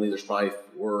room only. There's probably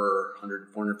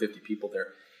 450 people there.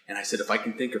 And I said, if I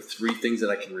can think of 3 things that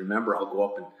I can remember, I'll go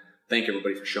up and thank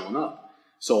everybody for showing up.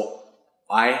 So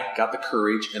I got the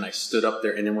courage, and I stood up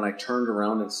there. And then when I turned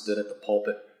around and stood at the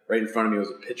pulpit, right in front of me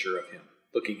was a picture of him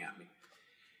looking at me.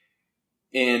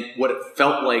 And what it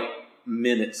felt like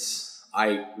minutes,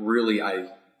 I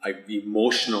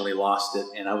emotionally lost it.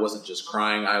 And I wasn't just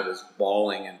crying. I was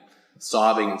bawling and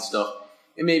sobbing and stuff.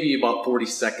 And maybe about 40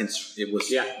 seconds, it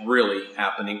was really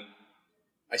happening.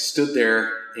 I stood there,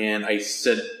 and I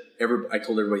said, I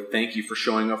told everybody, thank you for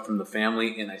showing up from the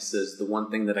family. And I says, the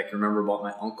one thing that I can remember about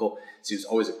my uncle is he was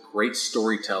always a great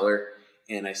storyteller.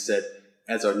 And I said,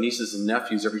 as our nieces and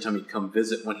nephews, every time he'd come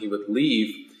visit, when he would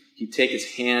leave, he'd take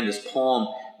his hand, his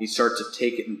palm, he'd start to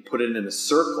take it and put it in a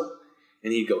circle.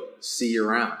 And he'd go, see you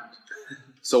around.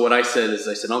 So what I said,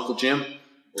 Uncle Jim,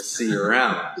 we'll see you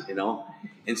around,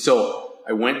 And so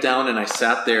I went down and I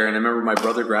sat there, and I remember my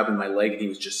brother grabbing my leg, and he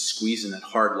was just squeezing it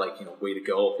hard, like, way to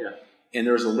go. Yeah. And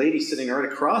there was a lady sitting right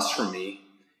across from me,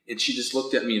 and she just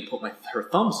looked at me and put her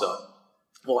thumbs up.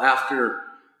 Well, after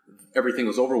everything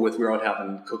was over with, we were out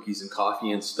having cookies and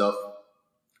coffee and stuff.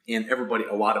 And a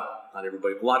lot of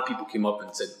people came up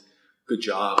and said, good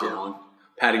job, and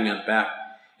patting me on the back.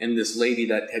 And this lady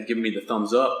that had given me the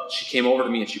thumbs up, she came over to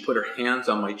me and she put her hands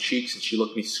on my cheeks, and she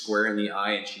looked me square in the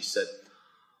eye, and she said,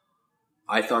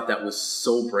 I thought that was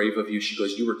so brave of you. She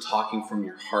goes, you were talking from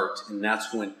your heart. And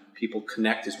that's when people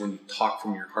connect, is when you talk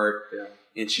from your heart. Yeah.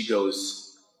 And she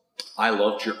goes, I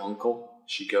loved your uncle.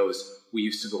 She goes, we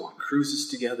used to go on cruises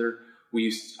together. I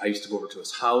used to go over to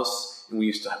his house, and we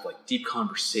used to have like deep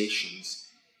conversations.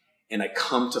 And I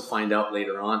come to find out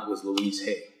later on it was Louise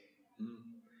Hay. Mm.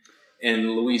 And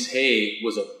Louise Hay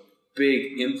was a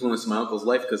big influence in my uncle's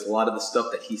life, because a lot of the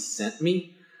stuff that he sent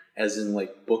me, as in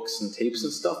like books and tapes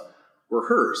and stuff, were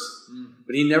hers. Mm.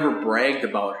 But he never bragged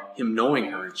about him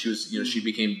knowing her. And she was, she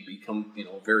become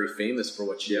very famous for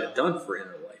what she had done in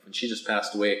her life. And she just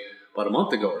passed away about a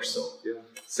month ago or so. Yeah.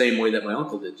 Same way that my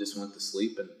uncle did, just went to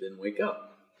sleep and didn't wake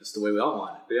up. Just the way we all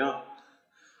want it. Yeah.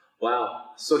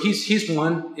 Wow. So he's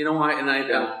one, there's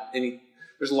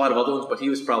a lot of other ones, but he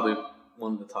was probably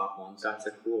one of the top ones. That's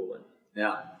a cool one.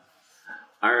 Yeah.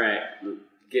 All right.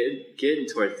 Getting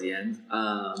towards the end.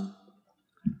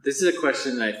 This is a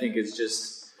question that I think is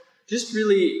just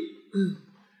really,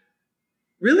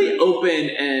 really open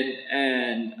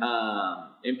and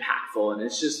impactful, and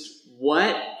it's just,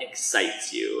 what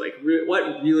excites you? Like,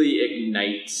 what really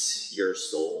ignites your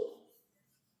soul?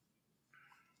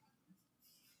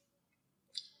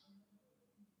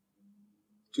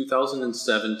 In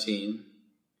 2017,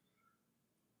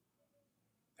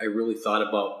 I really thought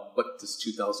about what does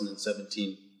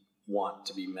 2017 want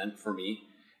to be meant for me,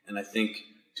 and I think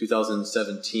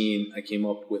 2017, I came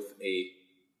up with a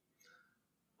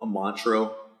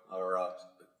mantra or a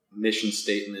mission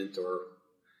statement,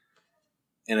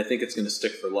 and I think it's going to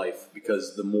stick for life,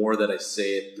 because the more that I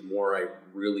say it, the more I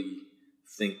really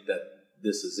think that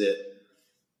this is it.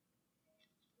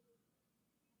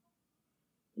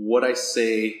 What I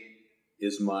say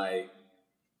is my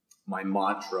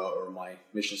mantra or my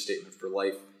mission statement for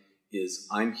life is,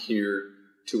 I'm here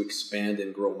to expand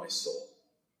and grow my soul.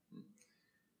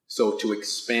 So to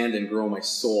expand and grow my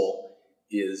soul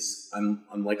is, I'm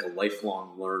like a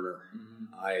lifelong learner.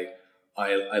 Mm-hmm.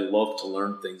 I love to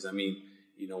learn things. I mean,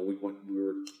 we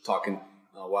were talking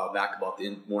a while back about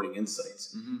the morning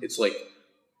insights. Mm-hmm. It's like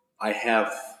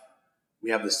we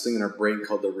have this thing in our brain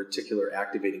called the reticular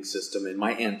activating system, and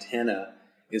my antenna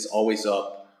is always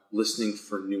up listening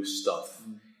for new stuff.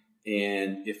 Mm-hmm.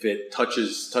 And if it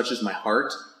touches my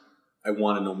heart, I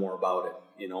want to know more about it,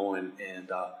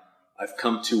 and I've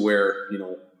come to where,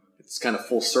 it's kind of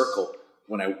full circle.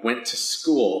 When I went to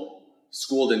school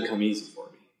didn't come easy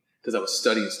for me. because I was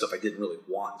studying stuff I didn't really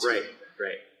want to.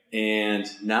 Right. And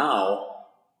now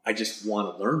I just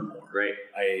want to learn more. Right.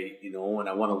 And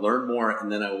I want to learn more,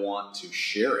 and then I want to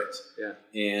share it. Yeah.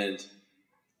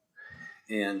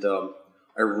 And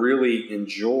I really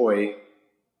enjoy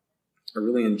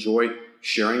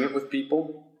sharing it with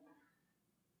people.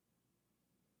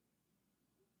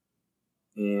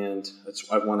 And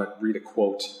I want to read a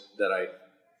quote that I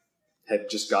had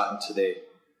just gotten today.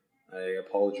 I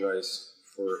apologize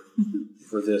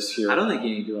for this here. I don't think you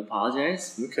need to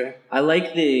apologize. Okay. I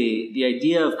like the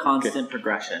idea of constant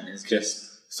progression. Is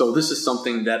just so this is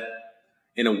something that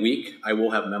in a week I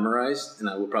will have memorized and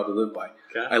I will probably live by.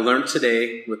 Okay. I learned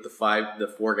today with the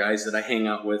four guys that I hang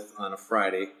out with on a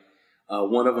Friday.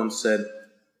 One of them said,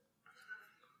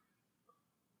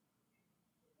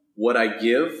 "What I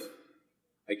give,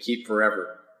 I keep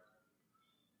forever.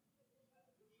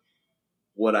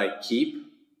 What I keep,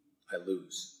 I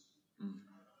lose."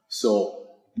 So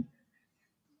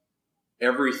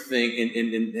everything,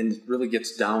 and it really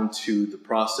gets down to the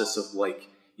process of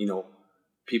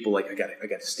people like, I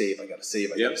gotta save.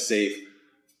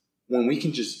 When we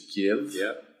can just give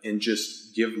and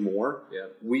just give more,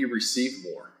 we receive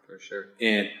more. For sure.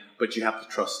 But you have to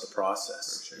trust the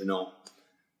process, For sure.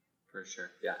 For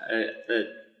sure. Yeah.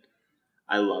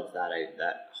 I love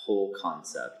that whole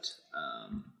concept.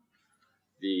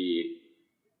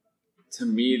 To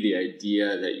me, the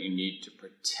idea that you need to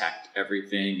protect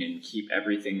everything and keep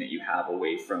everything that you have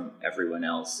away from everyone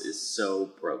else is so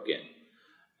broken.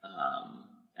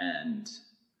 And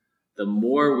the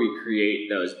more we create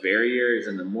those barriers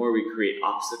and the more we create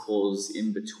obstacles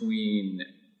in between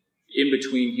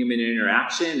human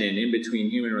interaction and in between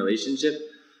human relationship,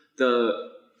 the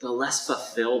less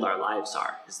fulfilled our lives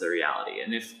are, is the reality.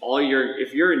 And if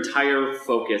your entire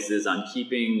focus is on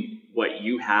keeping what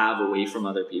you have away from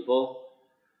other people,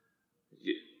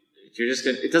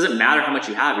 it doesn't matter how much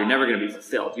you have, you're never going to be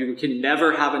fulfilled. You can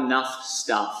never have enough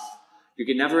stuff. You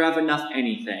can never have enough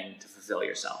anything to fulfill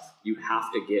yourself. You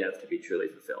have to give to be truly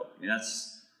fulfilled. I mean,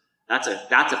 that's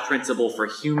a principle for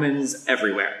humans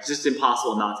everywhere. It's just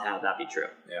impossible not to have that be true.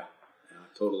 Yeah, I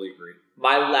totally agree.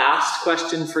 My last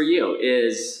question for you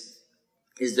is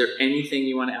there anything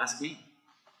you want to ask me?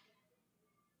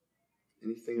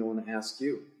 Anything I want to ask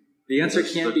you? The answer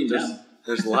can't be no.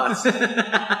 There's lots.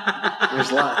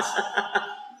 There's lots.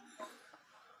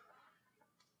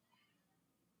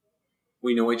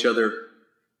 We know each other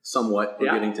somewhat.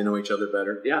 We're getting to know each other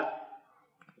better. Yeah.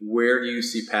 Where do you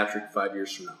see Patrick 5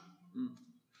 years from now?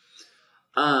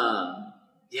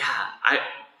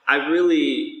 I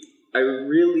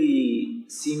really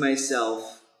see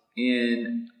myself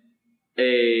in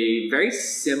a very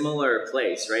similar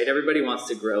place, right? Everybody wants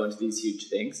to grow into these huge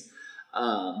things.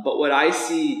 But what I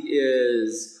see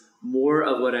is more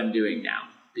of what I'm doing now,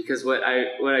 because what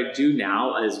I do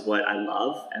now is what I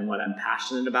love and what I'm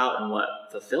passionate about and what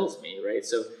fulfills me, right?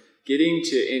 So getting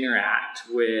to interact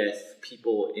with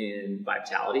people in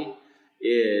Vitality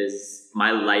is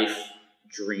my life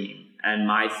dream and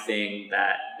my thing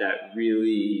that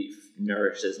really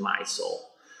nourishes my soul.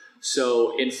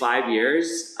 So in 5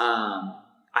 years, I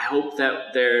hope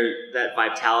that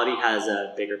Vitality has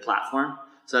a bigger platform,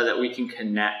 so that we can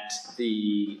connect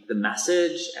the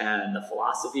message and the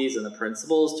philosophies and the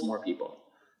principles to more people.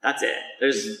 That's it.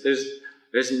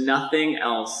 There's nothing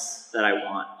else that I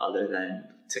want other than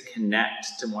to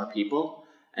connect to more people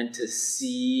and to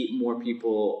see more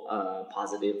people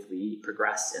positively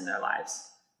progress in their lives.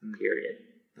 Period.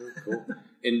 Cool.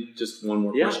 And just one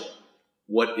more question.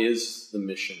 What is the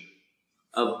mission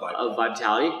of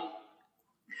Vitality?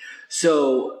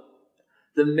 So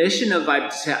the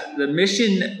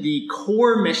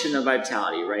core mission of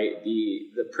Vitality, right?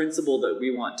 The principle that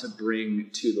we want to bring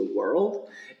to the world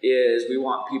is we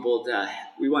want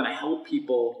to help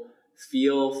people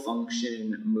feel,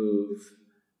 function, move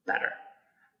better.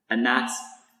 And that's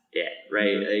it,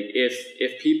 right? Like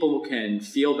if people can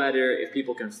feel better, if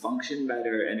people can function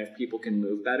better, and if people can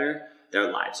move better, their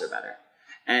lives are better.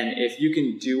 And if you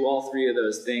can do all three of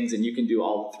those things, and you can do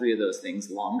all three of those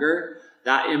things longer,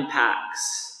 that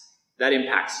impacts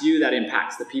you, that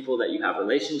impacts the people that you have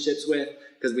relationships with,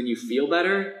 because when you feel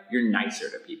better, you're nicer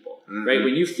to people, right?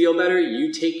 When you feel better,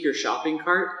 you take your shopping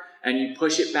cart and you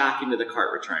push it back into the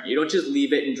cart return. You don't just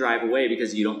leave it and drive away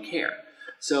because you don't care.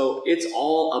 So it's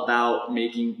all about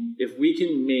if we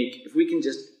can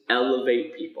just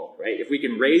elevate people, right? If we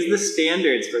can raise the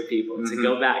standards for people, to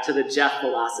go back to the Jeff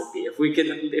philosophy, if we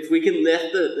can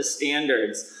lift the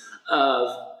standards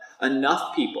of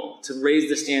enough people to raise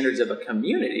the standards of a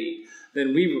community,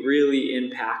 then we've really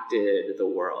impacted the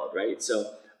world, right?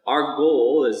 So our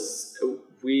goal is,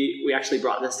 we actually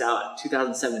brought this out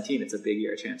 2017. It's a big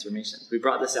year of transformations. We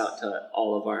brought this out to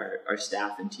all of our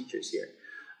staff and teachers here.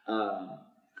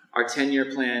 Our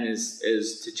 10-year plan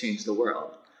is to change the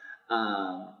world.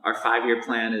 Our 5-year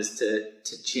plan is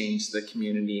to change the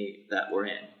community that we're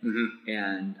in. Mm-hmm.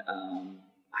 And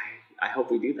I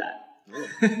hope we do that.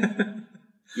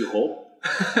 You hope?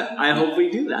 I hope we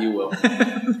do that. You will.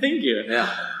 Thank you.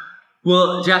 Yeah.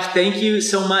 Well, Jeff, thank you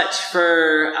so much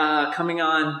for coming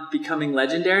on Becoming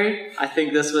Legendary. I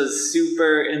think this was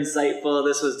super insightful.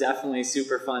 This was definitely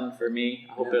super fun for me.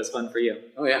 I hope it was fun for you.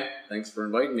 Oh, yeah. Thanks for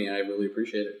inviting me. I really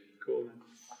appreciate it. Cool, man.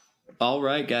 All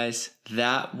right, guys.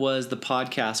 That was the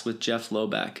podcast with Jeff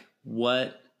Lobeck.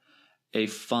 What a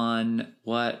fun,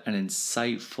 what an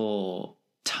insightful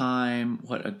time.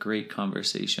 What a great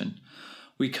conversation.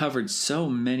 We covered so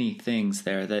many things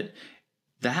there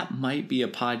that might be a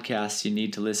podcast you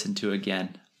need to listen to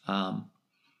again. The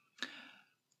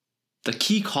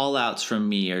key call outs from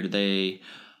me are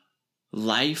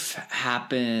life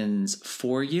happens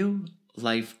for you.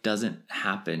 Life doesn't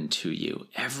happen to you.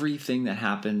 Everything that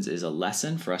happens is a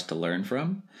lesson for us to learn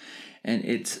from. And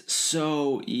it's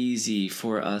so easy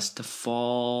for us to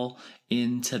fall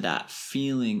into that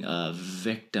feeling of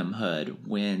victimhood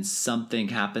when something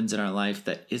happens in our life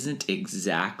that isn't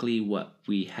exactly what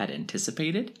we had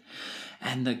anticipated.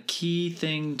 And the key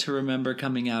thing to remember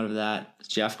coming out of that,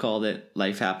 Jeff called it,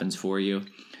 life happens for you.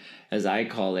 As I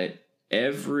call it,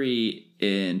 every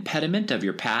impediment of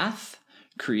your path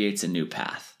creates a new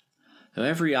path. So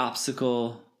every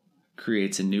obstacle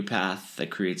creates a new path that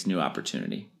creates new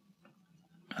opportunity.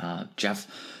 Jeff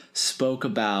spoke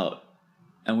about,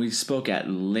 and we spoke at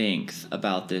length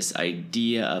about this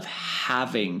idea of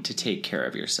having to take care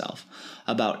of yourself,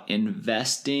 about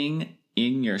investing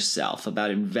in yourself, about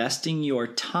investing your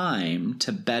time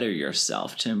to better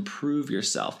yourself, to improve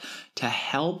yourself, to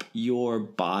help your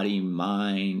body,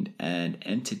 mind, and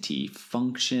entity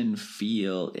function,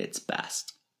 feel its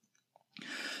best.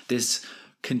 This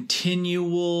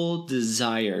continual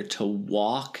desire to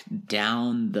walk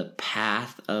down the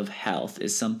path of health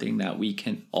is something that we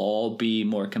can all be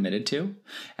more committed to.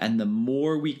 And the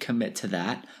more we commit to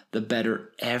that, the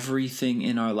better everything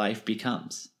in our life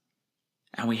becomes.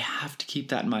 And we have to keep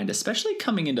that in mind, especially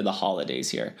coming into the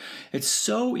holidays here. It's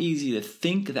so easy to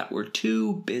think that we're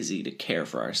too busy to care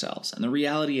for ourselves. And the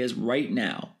reality is right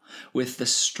now, with the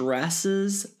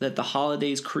stresses that the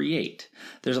holidays create,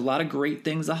 there's a lot of great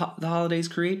things the holidays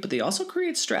create, but they also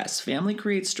create stress. Family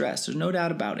creates stress. There's no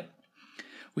doubt about it.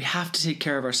 We have to take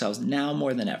care of ourselves now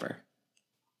more than ever.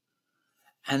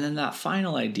 And then that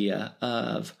final idea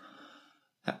of,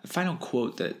 that final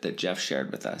quote that Jeff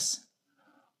shared with us.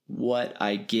 What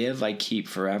I give, I keep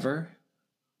forever.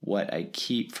 What I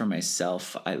keep for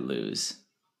myself, I lose.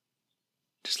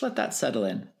 Just let that settle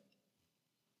in.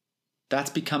 That's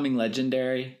Becoming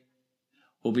Legendary.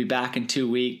 We'll be back in 2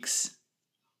 weeks.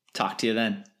 Talk to you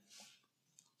then.